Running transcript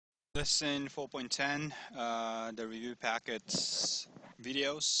Lesson 4.10, the review packets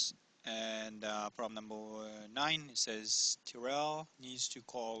videos, and problem number 9, it says Tyrell needs to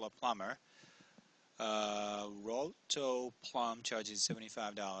call a plumber. Roto Plum charges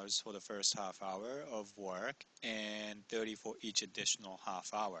 $75 for the first half hour of work and $30 for each additional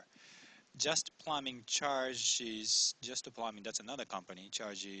half hour. Just Plumbing charges, Just Plumbing, that's another company,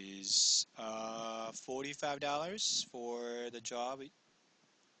 charges $45 for the job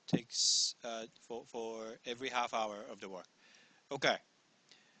takes for every half hour of the work. Okay,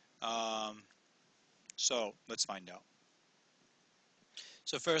 um, so let's find out.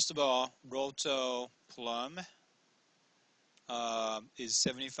 So first of all, Roto Plum is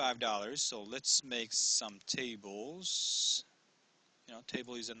 $75. So let's make some tables.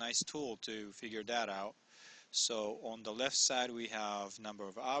 Table is a nice tool to figure that out. So on the left side we have number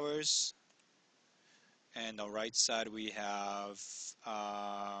of hours, and on the right side we have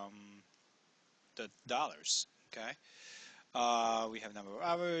the dollars. Okay. We have number of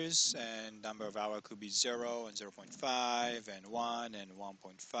hours, and number of hour could be 0 and 0.5 and 1 and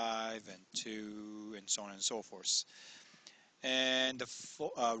 1.5 and 2 and so on and so forth. And the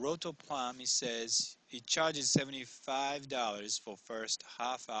Rotoplum, it says it charges $75 for first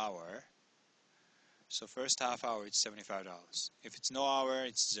half hour. So first half hour it's $75. If it's no hour,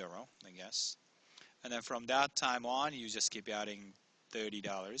 it's 0, I guess. And then from that time on, you just keep adding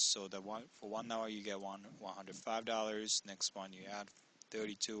 $30. So for 1 hour you get $105. Next one you add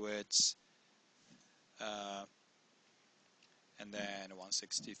 30 to it, and then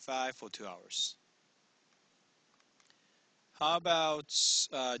 165 for 2 hours. How about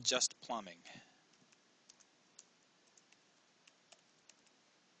just plumbing?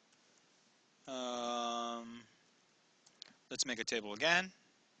 Um, let's make a table again.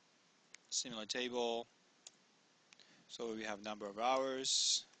 Similar table. So we have number of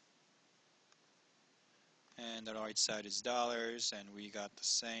hours, and the right side is dollars, and we got the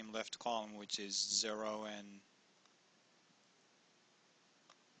same left column, which is 0 and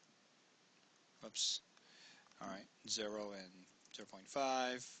oops. Alright, 0 and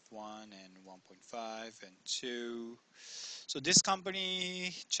 0.5, 1 and 1.5, and 2. So this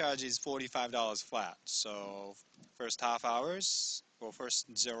company charges $45 flat. So first half hours, well,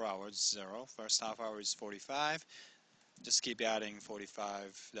 first 0 hours, 0. First half hour is 45. Just keep adding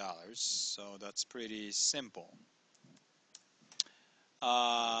 $45. So that's pretty simple.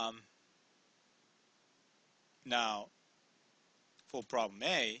 Now, for problem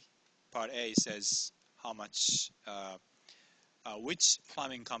A, part A says how much which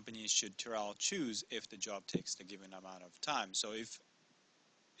plumbing company should Tyrell choose if the job takes the given amount of time. So if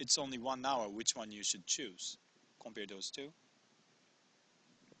it's only 1 hour, which one you should choose? Compare those two.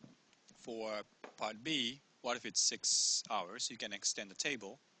 For part B, what if it's 6 hours? You can extend the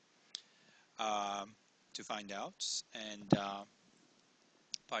table to find out. And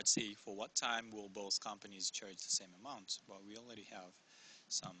part C, for what time will both companies charge the same amount? Well, we already have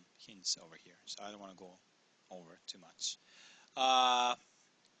some hints over here, so I don't want to go over too much.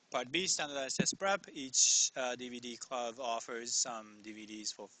 Part B, standardized test prep. Each DVD club offers some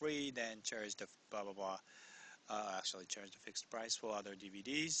DVDs for free, then charge the blah blah blah. Actually charge the fixed price for other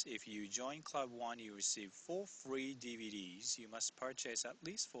DVDs. If you join Club 1, you receive 4 free DVDs. You must purchase at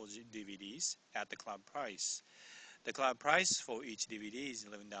least 4 DVDs at the club price. The club price for each DVD is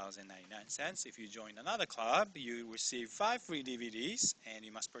 $11.99. If you join another club, you receive 5 free DVDs, and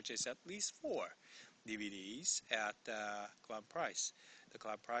you must purchase at least 4 DVDs at the club price. The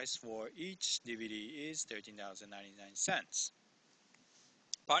club price for each DVD is $13.99.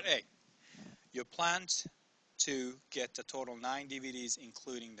 Part A. You plan to get a total 9 DVDs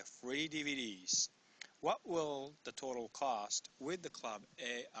including the free DVDs. What will the total cost with the Club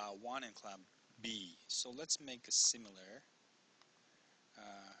A1 and Club B? So let's make a similar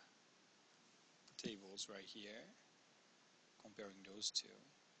tables right here, comparing those two.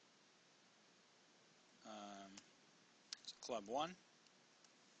 So Club 1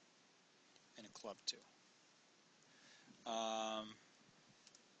 and a Club 2.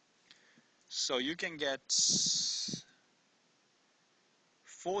 So you can get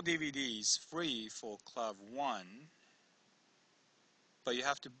 4 DVDs free for Club 1, but you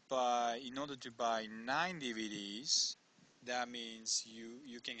have to buy, in order to buy 9 DVDs, that means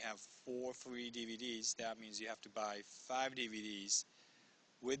you can have 4 free DVDs. That means you have to buy 5 DVDs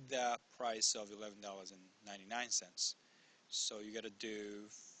with the price of $11.99. So you gotta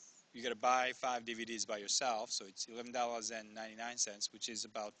buy 5 DVDs by yourself. So it's $11.99, which is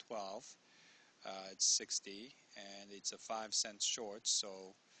about 12. It's 60, and it's a 5 cents short.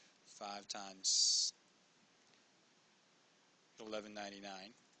 So 5 times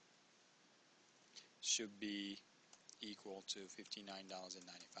 $11.99. should be equal to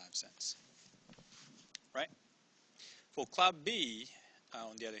 $59.95, right? For Club B,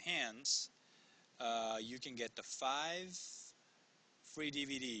 on the other hand, you can get the 5 free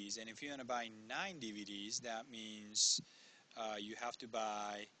DVDs, and if you want to buy 9 DVDs, that means you have to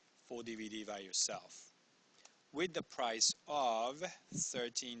buy 4 DVD by yourself, with the price of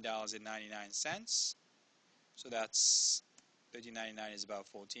 $13.99. So that's $13.99 is about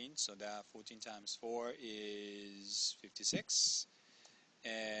 14. So that 14 times 4 is 56,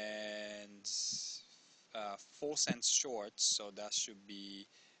 and 4 cents short. So that should be,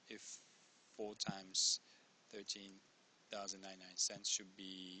 if 4 times 13.99 should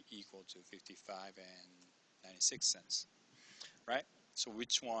be equal to 55 and 96 cents, right? So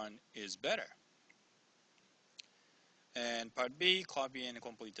which one is better? And part B, copy and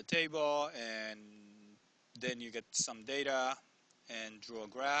complete the table, and then you get some data and draw a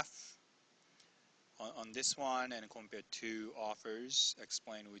graph on this one and compare 2 offers,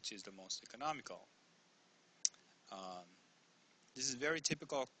 explain which is the most economical. This is very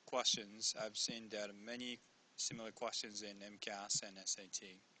typical questions. I've seen that many similar questions in MCAS and SAT.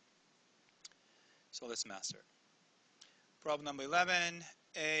 So let's master. Problem number 11,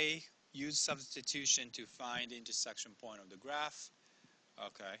 A, use substitution to find the intersection point of the graph.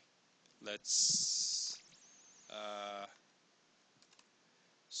 Okay, let's,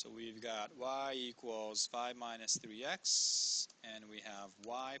 so we've got y equals 5 minus 3x, and we have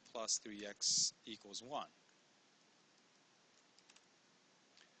y plus 3x equals 1.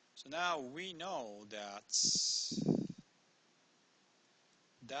 So now we know that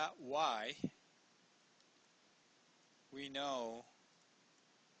y, we know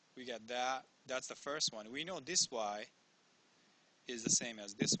we got that, that's the first one. We know this y is the same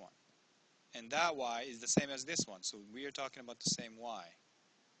as this one. And that y is the same as this one. So we are talking about the same y.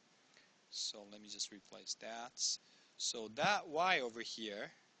 So let me just replace that. So that y over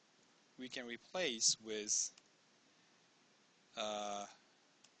here, we can replace with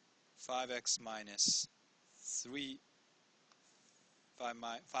 5x minus 3, 5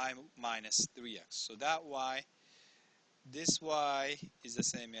 minus 3x. So that y, this y is the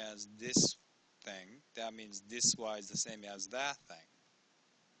same as this thing. That means this y is the same as that thing.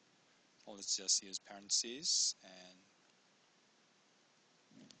 Well, let's just use parentheses and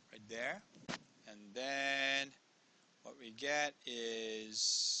right there. And then what we get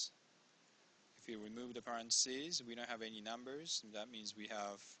is, if we remove the parentheses, we don't have any numbers. That means we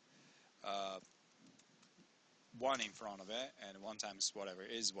have 1 in front of it, and 1 times whatever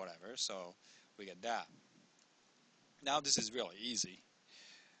is whatever. So we get that. Now this is really easy.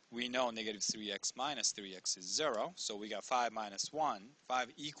 We know negative 3x minus 3x is 0, so we got 5 minus 1,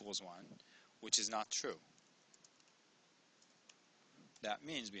 5 equals 1, which is not true. That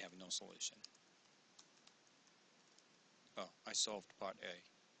means we have no solution. Oh, I solved part A.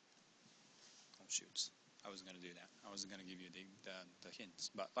 Oh, shoot. I wasn't going to do that. I wasn't going to give you the hints,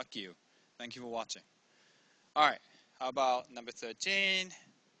 but lucky you. Thank you for watching. Alright, how about number 13?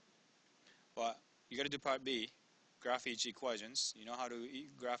 Well, you got to do part B. Graph each equations. You know how to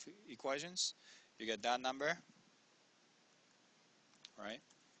graph equations? You get that number. Alright?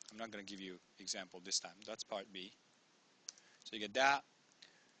 I'm not going to give you example this time. That's part B. So you get that.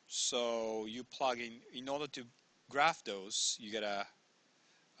 So you plug in order to graph those, you gotta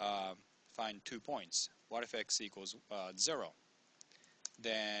find 2 points. What if x equals 0?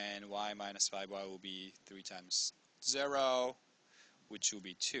 Then y minus 5y will be 3 times 0, which will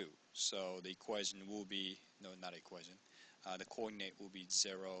be 2. So the equation will be, no, not equation, the coordinate will be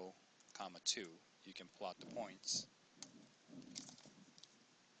 0, comma 2. You can plot the points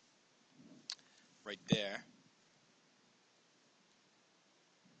right there.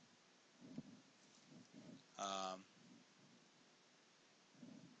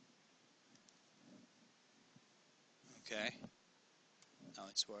 Okay, now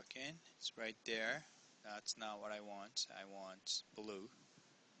it's working. It's right there. That's not what I want. I want blue.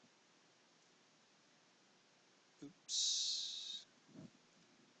 Oops.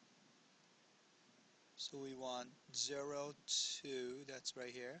 So we want 0, 2. That's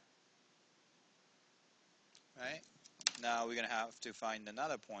right here. Right? Now we're going to have to find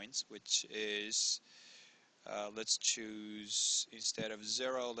another point, which is, let's choose, instead of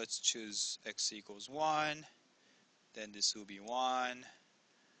 0, let's choose x equals 1. Then this will be 1.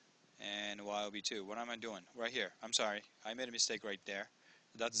 And y will be 2. What am I doing? Right here. I'm sorry. I made a mistake right there.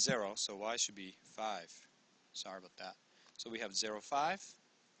 That's 0, so y should be 5. Sorry about that. So we have 0, 5.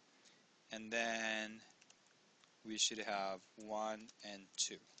 And then we should have 1 and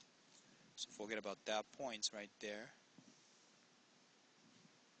 2. So forget about that points right there.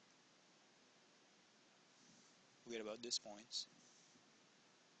 forget about these points.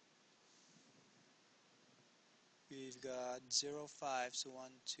 We've got 0, 5, so 1,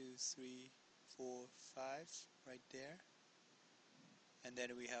 2, 3, 4, 5 right there. And then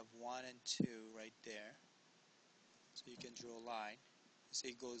we have 1 and 2 right there. So you can draw a line. You see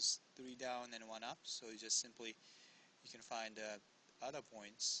it goes 3 down and 1 up, so you just simply, you can find other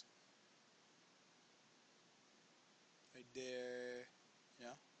points right there,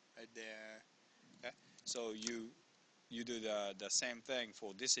 right there. Okay, so you do the same thing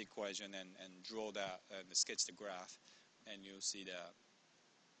for this equation and draw that and sketch the graph, and you'll see that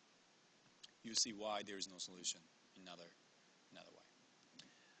you see why there is no solution in another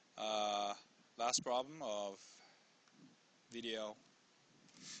way. Last problem of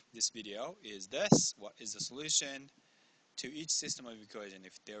this video is this: what is the solution to each system of equation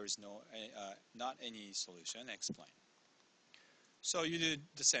if there is not any solution? Explain. So you did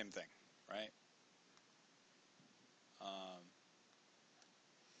the same thing, right?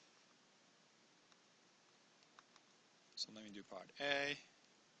 So let me do part A.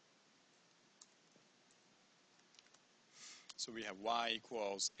 So we have y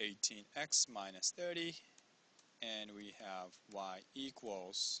equals 18x minus 30, and we have y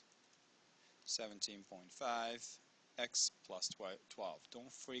equals 17.5 x plus 12.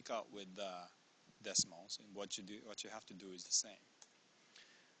 Don't freak out with the decimals, and what you have to do is the same.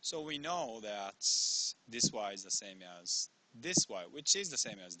 So we know that this y is the same as this y, which is the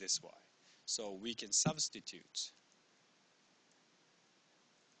same as this y. So we can substitute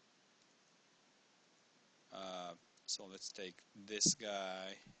so let's take this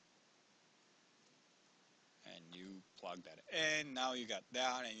guy and you plug that in. Now you got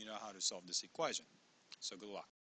that and you know how to solve this equation. So good luck.